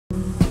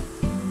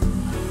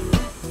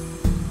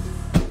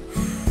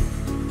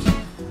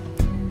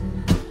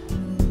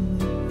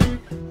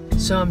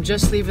So I'm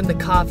just leaving the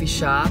coffee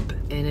shop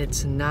and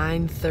it's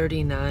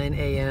 9:39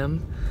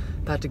 a.m.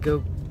 About to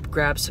go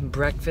grab some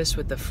breakfast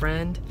with a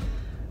friend.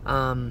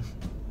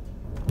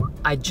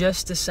 I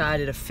just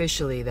decided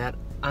officially that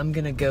I'm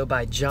gonna go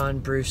by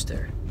John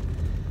Brewster.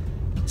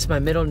 It's my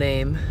middle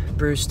name,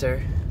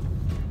 Brewster.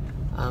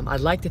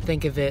 I'd like to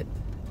think of it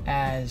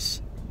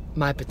as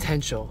my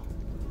potential.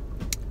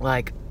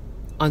 Like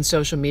on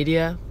social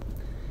media,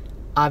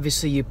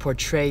 obviously you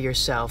portray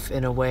yourself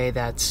in a way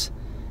that's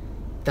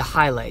the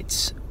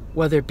highlights,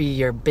 whether it be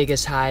your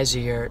biggest highs or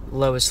your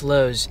lowest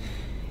lows.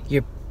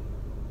 You're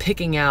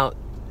picking out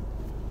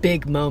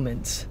big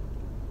moments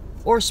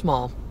or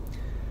small,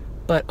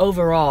 but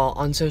overall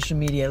on social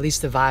media, at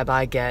least the vibe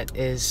I get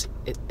is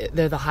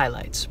they're the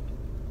highlights,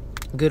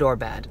 good or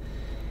bad.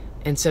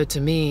 And so to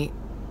me,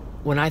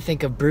 when I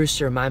think of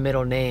Brewster, my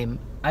middle name,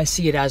 I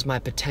see it as my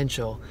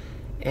potential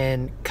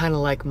and kind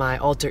of like my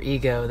alter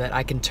ego that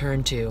I can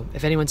turn to.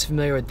 If anyone's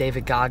familiar with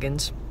David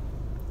Goggins,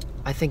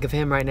 I think of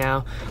him right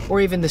now,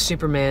 or even the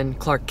Superman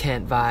Clark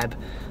Kent vibe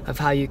of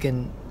how you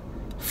can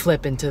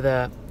flip into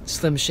the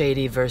Slim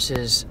Shady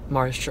versus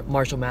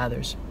Marshall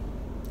Mathers,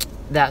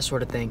 that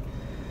sort of thing.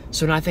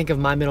 So when I think of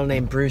my middle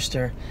name,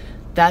 Brewster,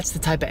 that's the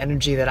type of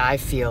energy that I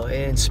feel.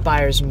 It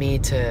inspires me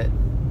to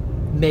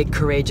make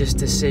courageous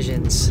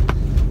decisions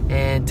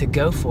and to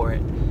go for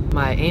it.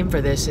 My aim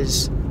for this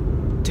is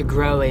to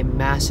grow a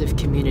massive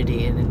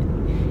community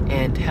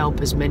and help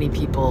as many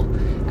people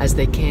as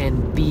they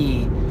can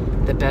be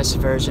the best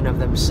version of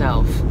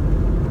themselves,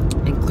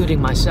 including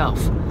myself.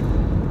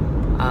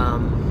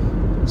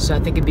 So I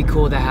think it'd be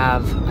cool to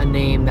have a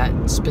name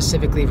that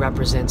specifically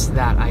represents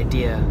that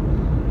idea.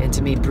 And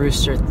to me,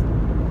 Brewster,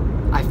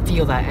 I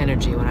feel that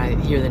energy when I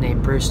hear the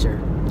name Brewster.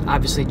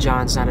 Obviously,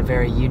 John's not a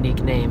very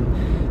unique name,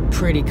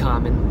 pretty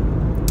common.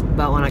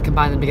 But when I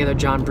combine them together,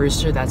 John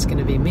Brewster, that's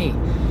gonna be me.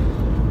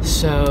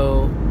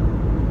 So,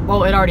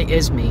 well, it already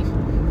is me,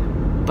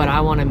 but I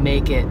wanna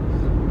make it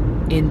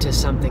into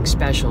something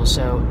special.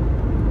 So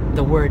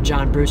the word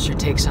John Brewster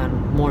takes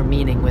on more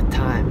meaning with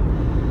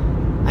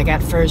time. Like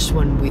at first,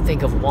 when we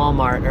think of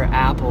Walmart or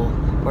Apple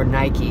or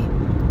Nike,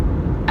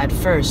 at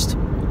first,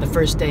 the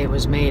first day it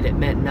was made, it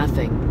meant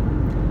nothing.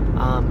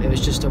 It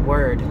was just a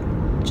word,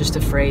 just a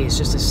phrase,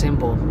 just a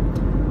symbol.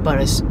 But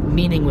a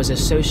meaning was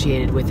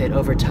associated with it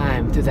over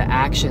time through the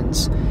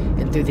actions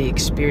and through the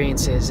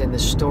experiences and the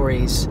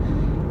stories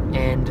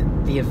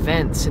and the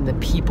events and the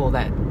people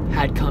that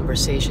had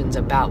conversations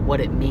about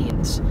what it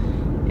means.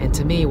 And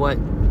to me, what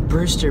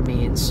Brewster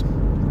means,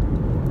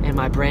 and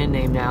my brand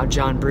name now,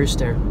 John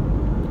Brewster,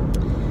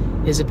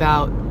 is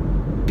about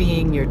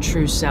being your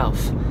true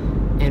self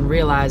and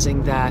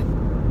realizing that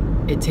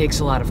it takes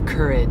a lot of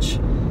courage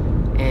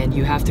and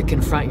you have to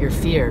confront your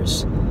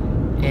fears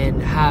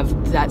and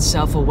have that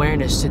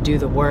self-awareness to do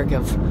the work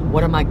of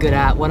what am I good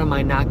at, what am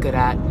I not good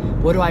at,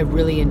 what do I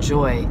really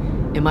enjoy?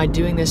 Am I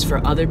doing this for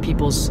other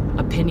people's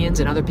opinions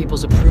and other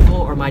people's approval,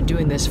 or am I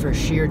doing this for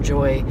sheer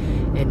joy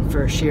and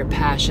for sheer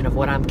passion of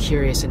what I'm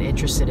curious and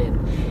interested in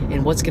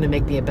and what's gonna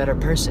make me a better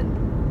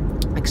person?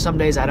 Like some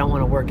days I don't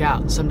wanna work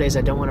out, some days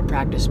I don't wanna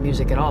practice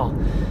music at all,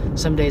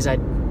 some days I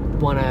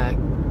wanna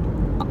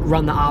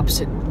run the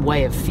opposite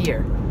way of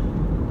fear.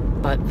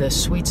 But the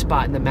sweet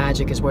spot and the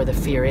magic is where the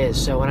fear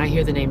is. So when I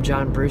hear the name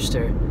John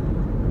Brewster,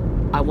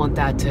 I want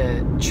that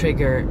to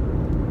trigger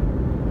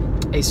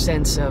a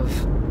sense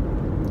of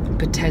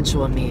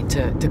potential in me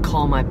to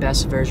call my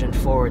best version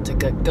forward, to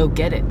go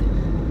get it.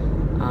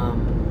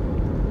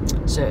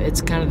 So it's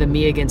kind of the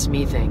me against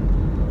me thing.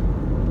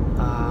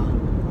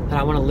 That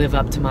I want to live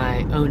up to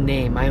my own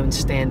name, my own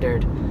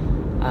standard.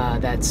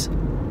 That's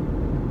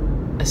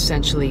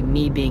essentially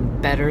me being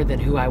better than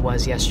who I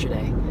was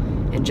yesterday.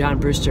 And John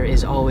Brewster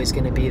is always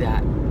going to be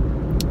that.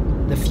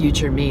 The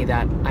future me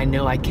that I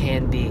know I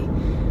can be.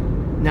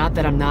 Not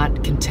that I'm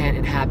not content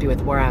and happy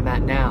with where I'm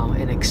at now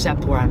and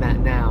accept where I'm at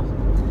now,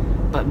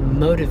 but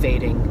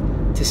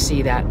motivating to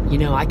see that, you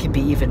know, I can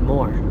be even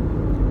more.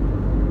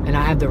 And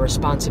I have the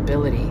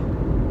responsibility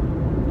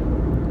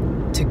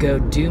to go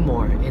do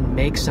more and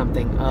make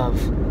something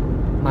of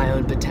my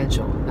own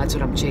potential. That's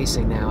what I'm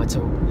chasing now. It's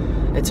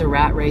a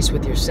rat race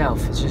with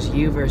yourself. It's just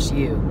you versus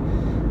you,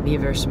 me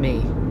versus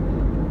me.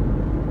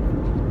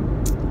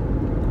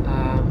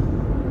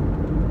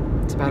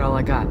 That's about all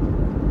I got.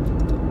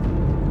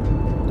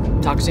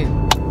 Talk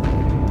soon.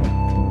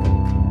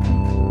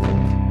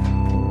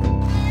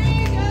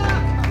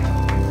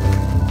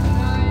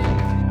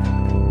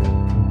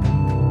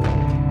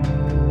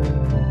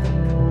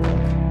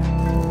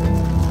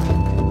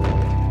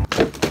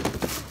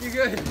 You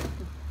good?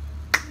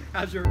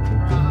 How's your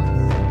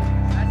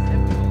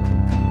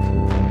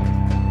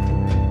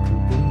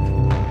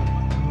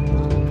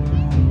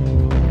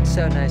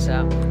So nice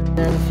out.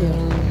 Down the field.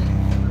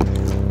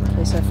 In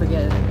case I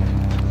forget it.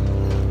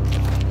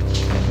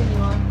 Continue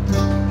on.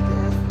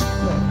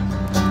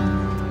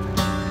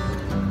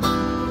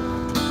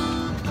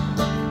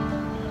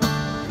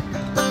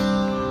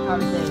 How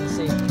everything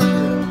see?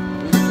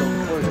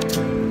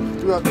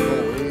 You have to go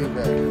way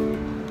back.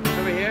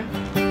 Over here?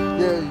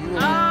 Yeah, you.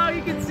 Oh,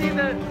 you can see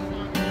the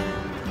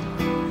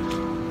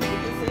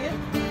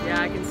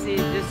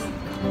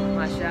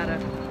my shadow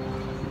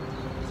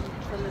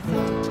from the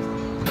sun.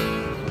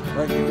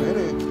 Right, you hit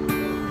it.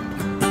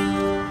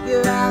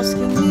 You're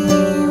asking me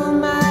will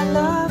my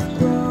love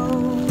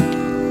grow.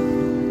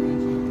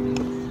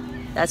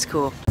 That's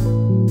cool.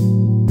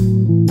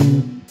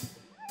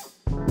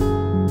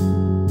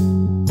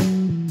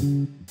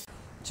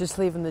 Just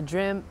leaving the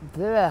gym.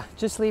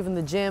 Just leaving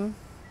the gym.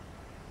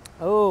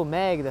 Oh,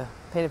 Meg, the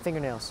painted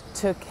fingernails.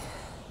 Took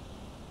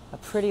a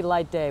pretty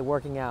light day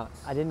working out.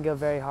 I didn't go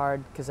very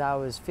hard because I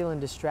was feeling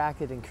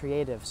distracted and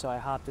creative, so I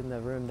hopped in the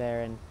room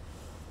there and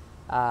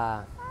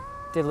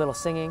did a little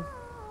singing.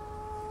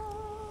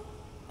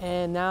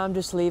 And now I'm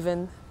just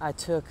leaving. I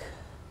took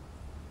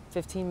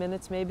 15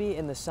 minutes maybe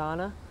in the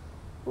sauna.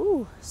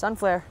 Ooh, sun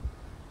flare.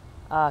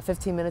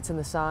 15 minutes in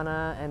the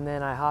sauna, and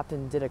then I hopped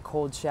and did a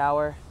cold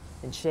shower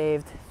and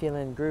shaved,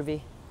 feeling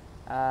groovy.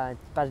 About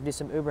to do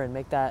some Uber and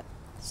make that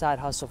side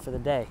hustle for the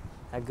day.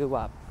 I goo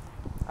up.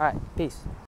 All right, peace.